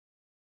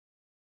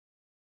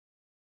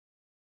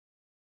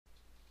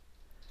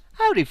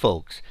Howdy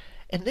folks!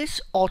 In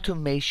this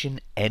Automation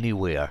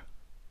Anywhere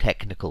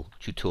technical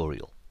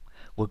tutorial,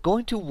 we're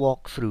going to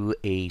walk through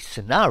a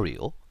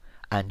scenario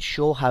and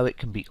show how it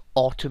can be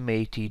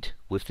automated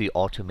with the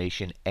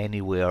Automation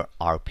Anywhere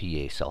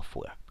RPA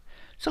software.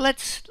 So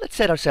let's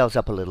set ourselves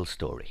up a little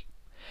story.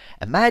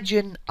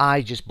 Imagine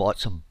I just bought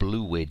some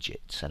blue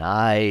widgets and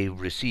I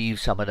received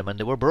some of them and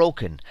they were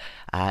broken,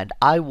 and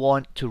I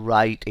want to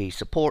write a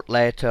support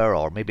letter,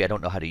 or maybe I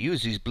don't know how to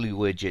use these blue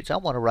widgets. I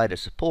want to write a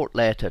support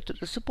letter to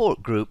the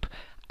support group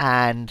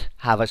and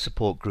have a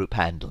support group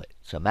handle it.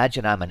 So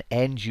imagine I'm an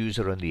end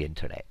user on the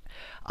internet.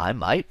 I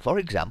might, for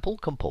example,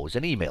 compose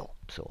an email.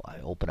 So I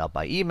open up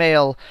my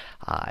email,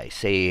 I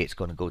say it's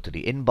going to go to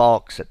the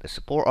inbox at the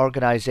support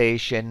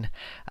organization,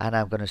 and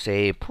I'm going to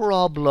say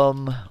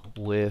problem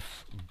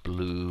with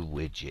blue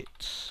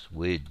widgets.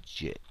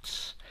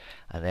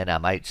 And then I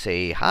might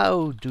say,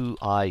 how do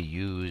I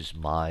use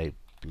my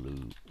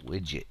blue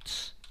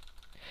widgets?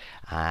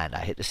 And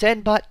I hit the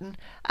send button,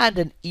 and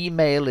an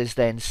email is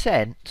then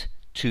sent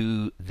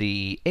to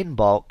the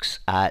inbox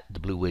at the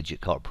Blue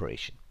Widget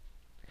Corporation.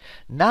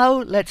 Now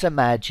let's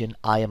imagine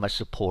I am a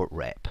support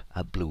rep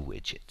at Blue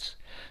Widgets.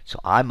 So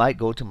I might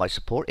go to my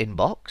support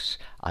inbox,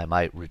 I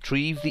might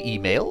retrieve the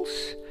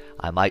emails,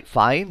 I might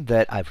find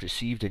that I've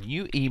received a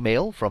new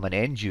email from an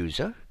end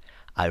user,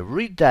 I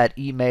read that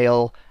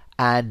email,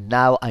 and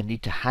now I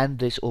need to hand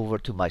this over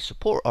to my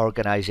support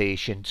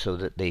organization so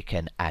that they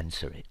can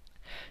answer it.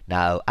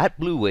 Now at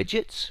Blue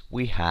Widgets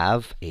we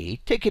have a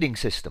ticketing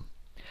system.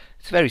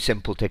 It's a very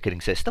simple ticketing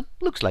system.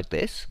 Looks like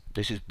this.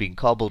 This is being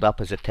cobbled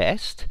up as a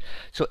test.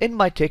 So in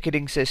my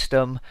ticketing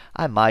system,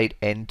 I might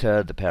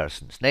enter the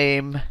person's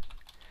name.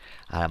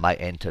 I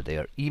might enter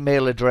their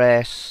email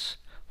address.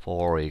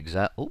 For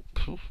example,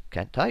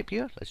 can't type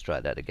here. Let's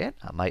try that again.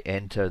 I might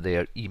enter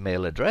their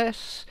email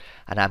address.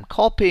 And I'm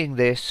copying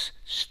this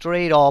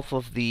straight off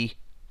of the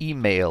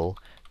email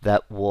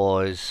that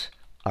was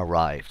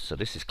arrived. So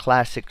this is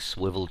classic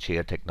swivel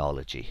chair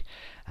technology.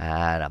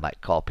 And I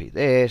might copy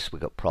this.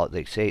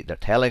 They say they're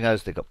telling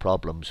us they've got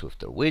problems with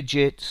their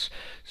widgets,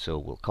 so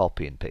we'll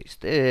copy and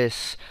paste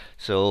this.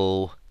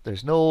 So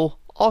there's no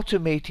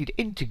automated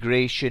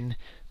integration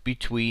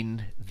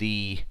between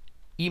the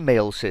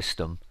email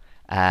system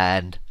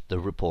and the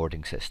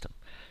reporting system.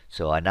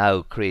 So I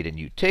now create a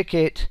new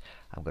ticket.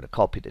 I'm going to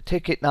copy the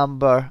ticket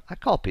number. I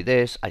copy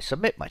this. I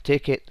submit my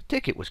ticket. The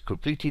ticket was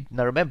completed.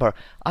 Now remember,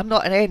 I'm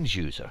not an end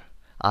user.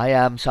 I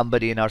am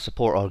somebody in our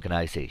support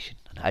organization.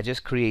 And I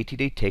just created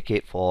a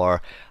ticket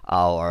for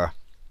our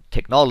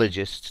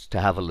technologists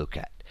to have a look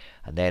at.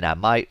 And then I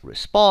might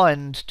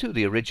respond to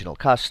the original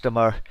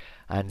customer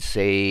and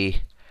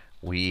say,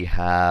 we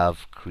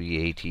have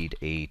created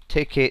a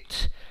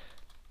ticket,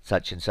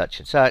 such and such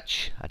and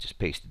such. I just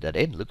pasted that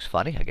in. Looks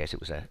funny. I guess it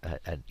was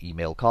an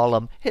email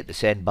column. Hit the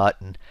send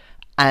button.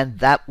 And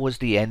that was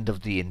the end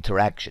of the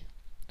interaction.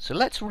 So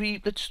let's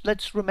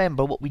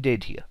remember what we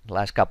did here the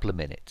last couple of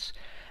minutes.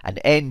 An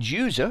end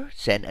user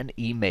sent an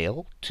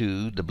email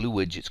to the Blue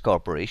Widgets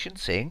Corporation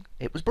saying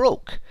it was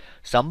broke.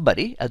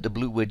 Somebody at the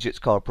Blue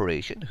Widgets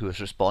Corporation, who has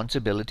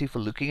responsibility for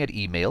looking at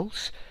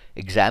emails,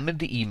 examined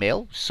the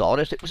email, saw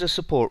that it was a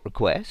support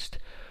request,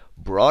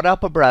 brought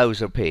up a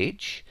browser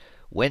page,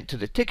 went to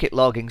the ticket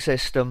logging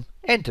system,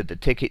 entered the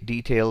ticket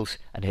details,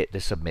 and hit the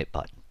submit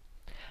button.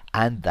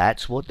 And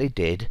that's what they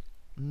did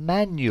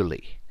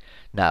manually.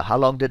 Now, how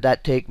long did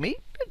that take me?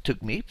 It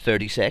took me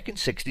 30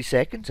 seconds, 60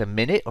 seconds, a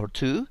minute or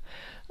two.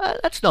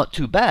 That's not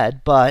too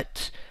bad,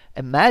 but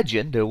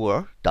imagine there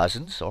were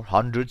dozens or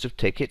hundreds of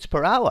tickets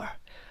per hour.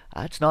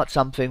 That's not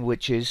something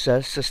which is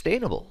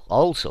sustainable.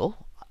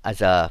 Also, as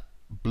a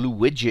Blue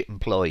Widget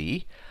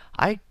employee,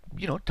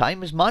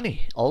 time is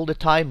money. All the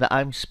time that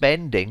I'm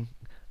spending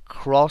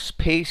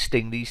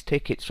cross-pasting these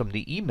tickets from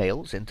the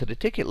emails into the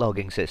ticket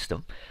logging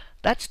system,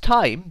 that's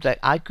time that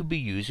I could be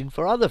using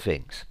for other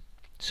things.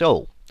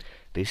 So,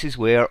 this is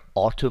where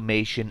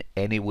Automation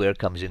Anywhere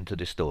comes into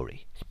the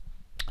story.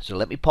 So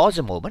let me pause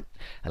a moment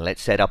and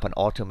let's set up an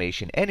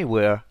Automation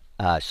Anywhere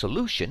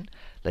solution.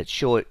 Let's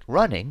show it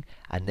running,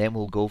 and then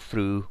we'll go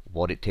through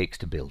what it takes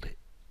to build it.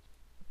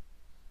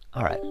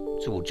 Alright,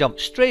 so we'll jump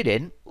straight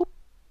in.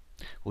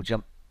 We'll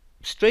jump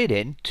straight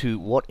into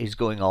what is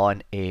going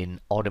on in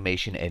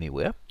Automation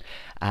Anywhere.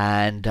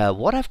 And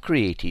what I've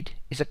created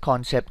is a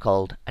concept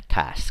called a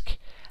task.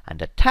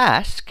 And a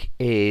task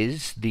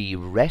is the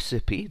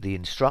recipe, the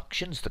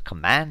instructions, the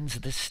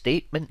commands, the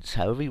statements,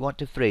 however you want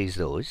to phrase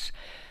those,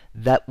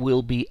 that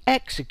will be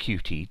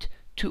executed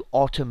to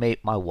automate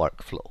my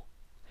workflow.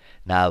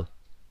 Now,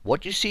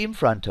 what you see in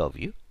front of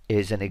you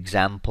is an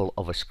example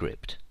of a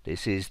script.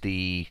 This is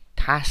the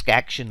task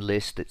action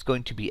list that's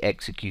going to be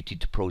executed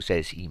to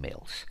process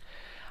emails.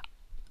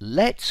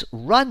 Let's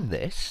run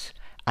this,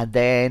 and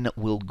then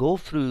we'll go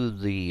through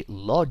the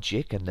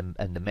logic and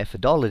the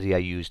methodology I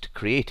used to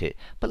create it,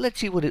 but let's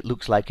see what it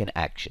looks like in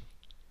action.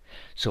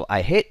 So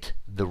I hit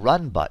the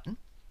run button,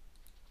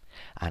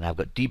 and I've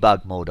got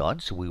debug mode on,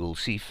 so we will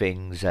see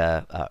things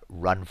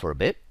run for a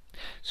bit.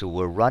 So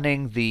we're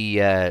running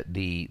the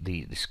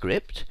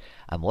script,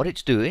 and what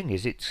it's doing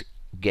is it's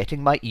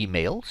getting my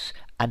emails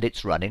and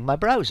it's running my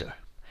browser.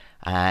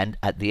 And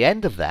at the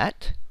end of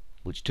that,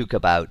 which took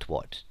about,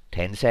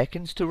 10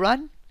 seconds to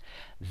run,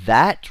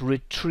 that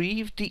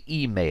retrieved the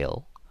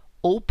email,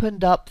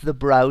 opened up the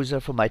browser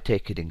for my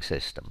ticketing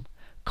system,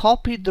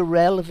 copied the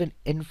relevant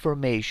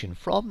information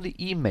from the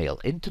email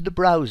into the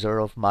browser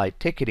of my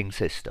ticketing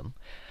system,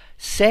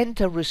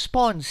 sent a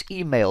response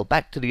email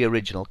back to the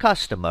original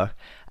customer,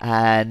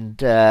 and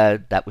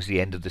that was the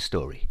end of the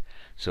story.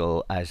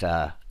 So as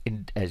an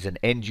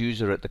end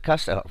user at the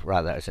customer,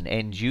 rather as an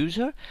end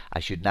user, I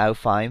should now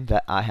find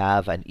that I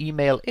have an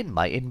email in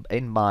my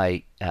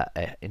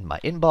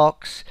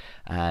inbox,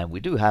 and we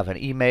do have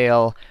an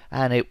email,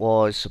 and it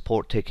was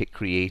support ticket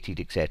created,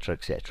 etc.,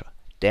 etc.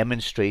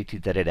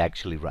 Demonstrated that it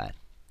actually ran.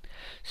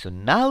 So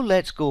now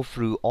let's go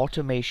through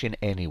Automation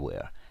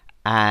Anywhere,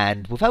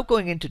 and without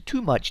going into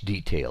too much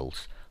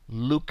details,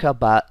 look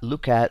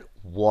at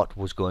what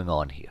was going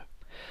on here.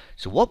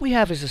 So what we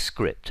have is a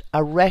script,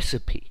 a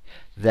recipe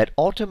that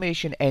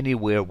Automation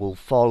Anywhere will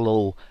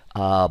follow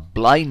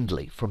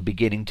blindly from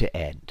beginning to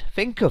end.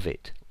 Think of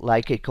it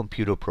like a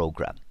computer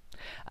program.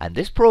 And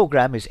this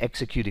program is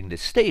executing the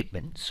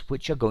statements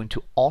which are going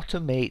to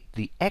automate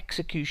the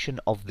execution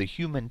of the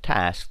human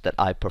task that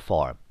I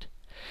performed.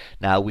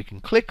 Now we can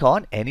click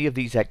on any of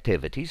these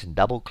activities and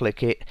double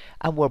click it,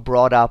 and we're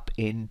brought up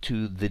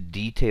into the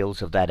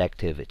details of that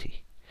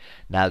activity.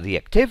 Now the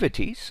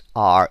activities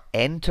are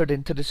entered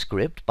into the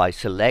script by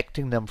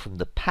selecting them from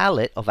the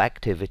palette of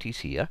activities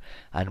here,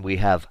 and we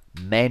have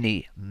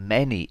many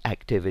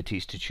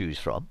activities to choose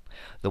from.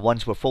 The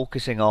ones we're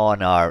focusing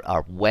on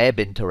are web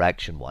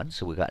interaction ones.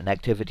 So we've got an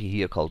activity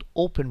here called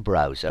Open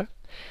Browser,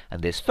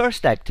 and this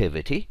first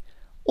activity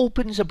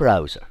opens a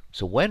browser.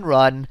 So when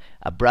run,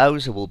 a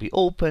browser will be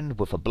opened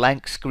with a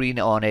blank screen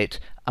on it,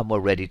 and we're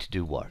ready to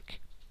do work.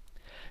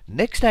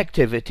 Next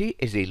activity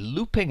is a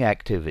looping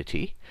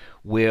activity,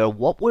 where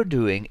what we're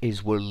doing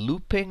is we're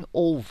looping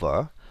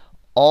over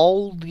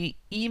all the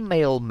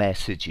email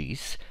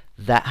messages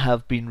that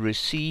have been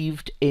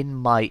received in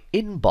my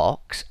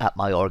inbox at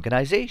my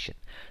organization.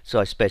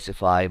 So I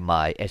specify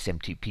my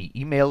SMTP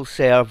email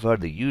server,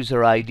 the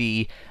user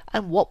ID,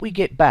 and what we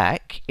get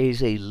back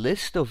is a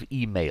list of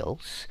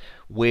emails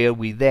where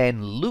we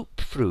then loop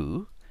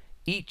through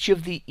each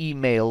of the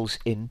emails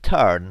in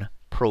turn,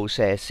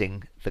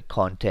 processing the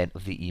content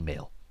of the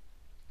email.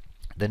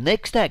 The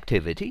next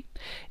activity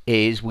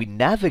is we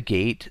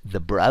navigate the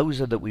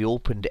browser that we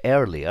opened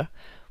earlier.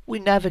 We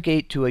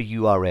navigate to a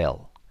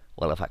URL.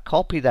 Well, if I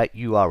copy that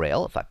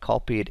URL, if I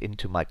copy it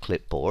into my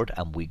clipboard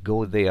and we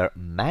go there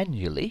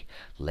manually,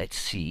 let's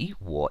see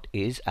what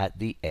is at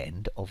the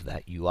end of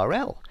that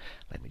URL.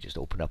 Let me just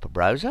open up a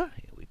browser.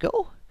 Here we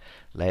go.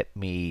 Let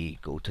me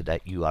go to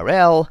that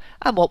URL,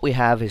 and what we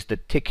have is the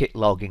ticket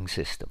logging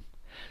system.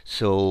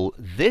 So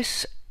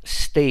this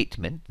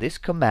statement, this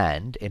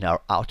command in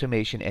our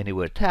Automation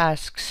Anywhere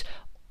tasks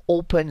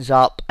opens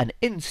up an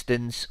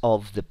instance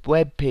of the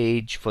web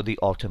page for the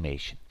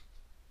automation.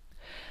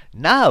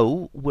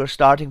 Now we're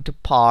starting to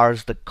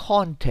parse the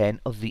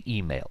content of the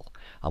email.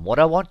 And what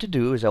I want to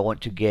do is I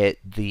want to get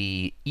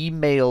the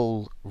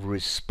email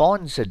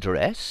response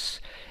address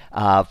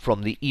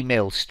from the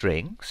email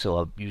string. So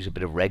I'll use a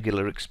bit of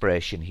regular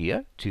expression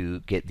here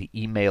to get the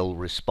email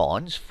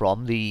response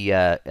from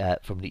the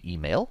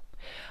email.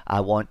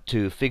 I want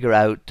to figure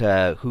out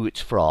who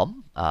it's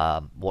from,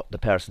 what the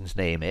person's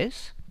name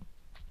is,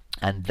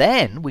 and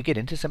then we get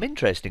into some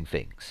interesting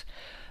things.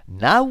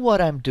 Now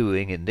what I'm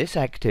doing in this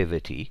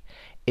activity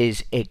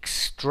is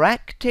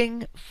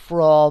extracting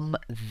from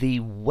the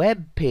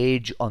web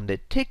page on the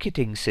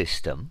ticketing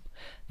system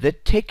the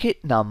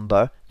ticket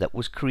number that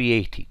was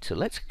created. So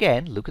let's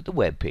again look at the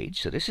web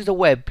page. So this is a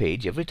web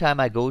page. Every time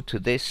I go to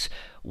this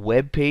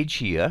web page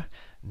here,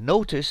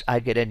 notice I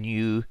get a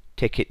new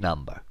ticket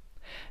number.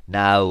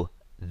 Now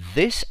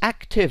this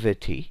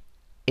activity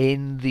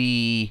in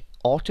the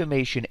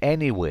Automation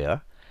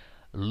Anywhere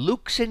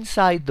looks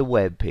inside the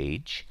web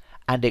page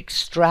and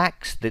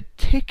extracts the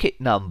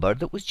ticket number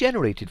that was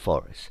generated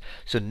for us.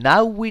 So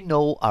now we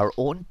know our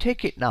own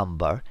ticket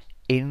number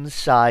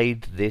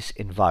inside this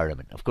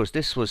environment. Of course,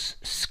 this was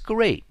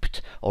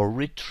scraped or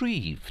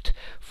retrieved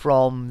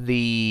from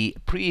the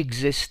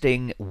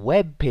pre-existing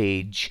web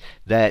page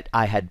that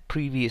I had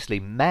previously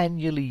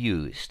manually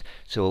used.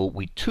 So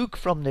we took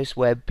from this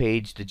web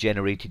page the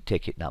generated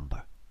ticket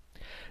number.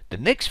 The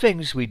next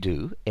things we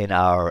do in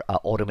our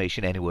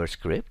Automation Anywhere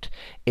script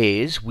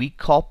is we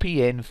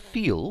copy in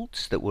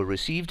fields that were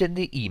received in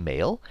the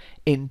email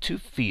into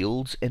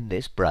fields in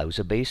this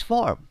browser-based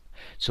form.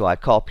 So I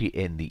copy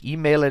in the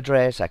email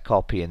address, I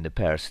copy in the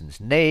person's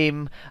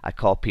name, I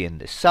copy in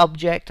the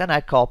subject, and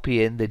I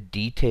copy in the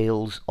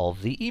details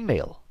of the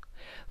email.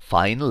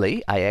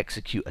 Finally, I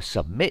execute a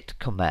submit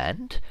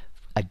command,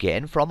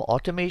 again from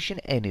Automation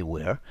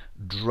Anywhere,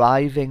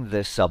 driving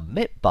the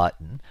submit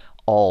button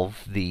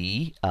of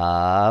the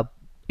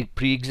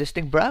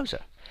pre-existing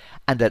browser.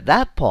 And at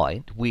that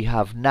point, we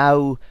have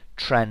now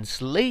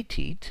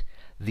translated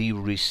the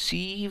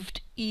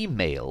received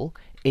email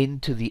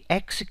into the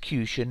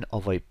execution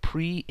of a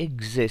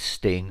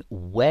pre-existing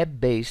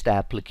web-based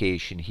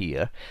application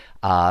here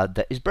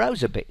that is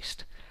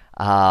browser-based.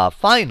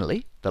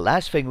 Finally, the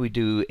last thing we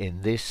do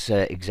in this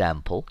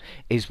example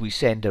is we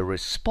send a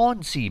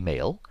response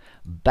email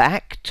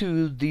back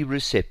to the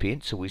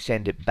recipient. So we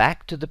send it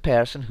back to the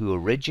person who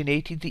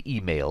originated the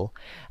email,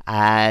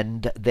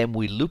 and then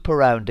we loop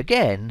around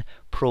again,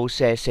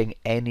 processing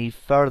any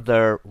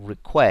further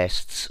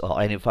requests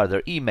or any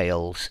further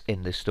emails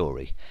in the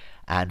story.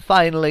 And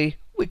finally,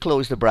 we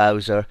close the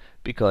browser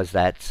because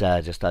that's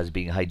just us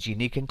being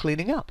hygienic and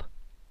cleaning up.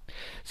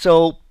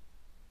 So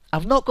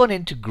I've not gone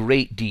into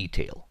great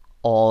detail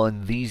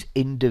on these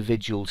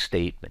individual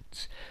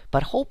statements,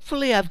 but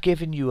hopefully I've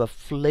given you a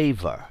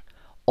flavor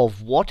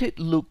of what it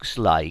looks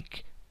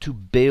like to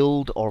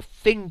build or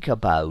think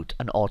about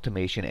an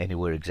Automation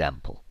Anywhere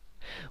example.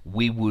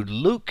 We would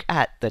look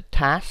at the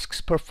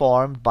tasks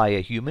performed by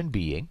a human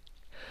being.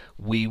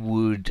 We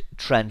would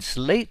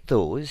translate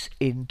those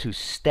into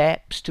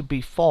steps to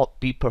be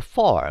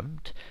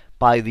performed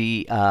by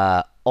the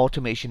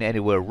Automation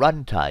Anywhere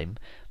runtime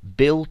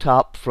built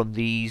up from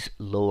these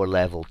lower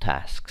level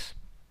tasks.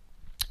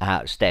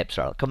 Steps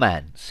are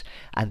commands,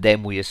 and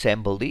then we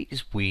assemble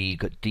these. We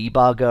got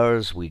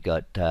debuggers, we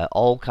got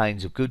all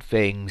kinds of good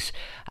things,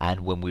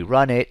 and when we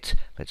run it,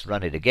 let's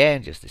run it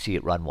again just to see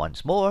it run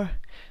once more.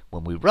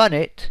 When we run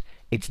it,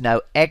 it's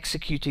now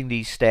executing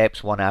these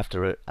steps one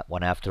after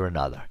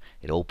another.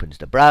 It opens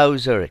the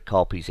browser, it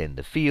copies in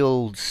the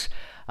fields,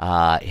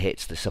 it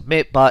hits the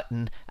submit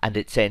button, and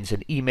it sends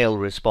an email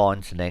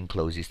response and then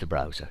closes the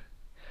browser.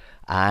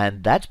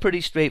 And that's pretty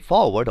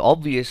straightforward.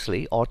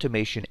 Obviously,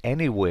 Automation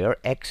Anywhere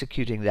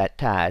executing that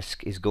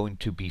task is going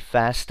to be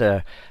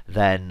faster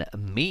than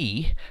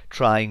me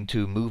trying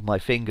to move my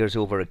fingers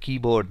over a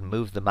keyboard and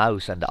move the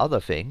mouse and other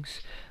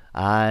things.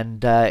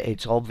 And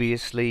it's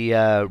obviously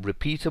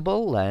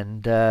repeatable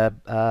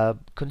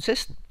and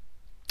consistent.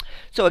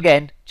 So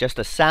again, just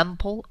a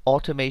sample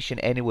Automation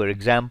Anywhere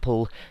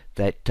example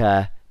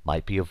that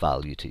might be of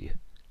value to you.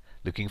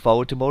 Looking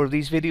forward to more of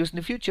these videos in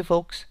the future,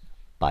 folks.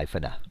 Bye for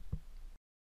now.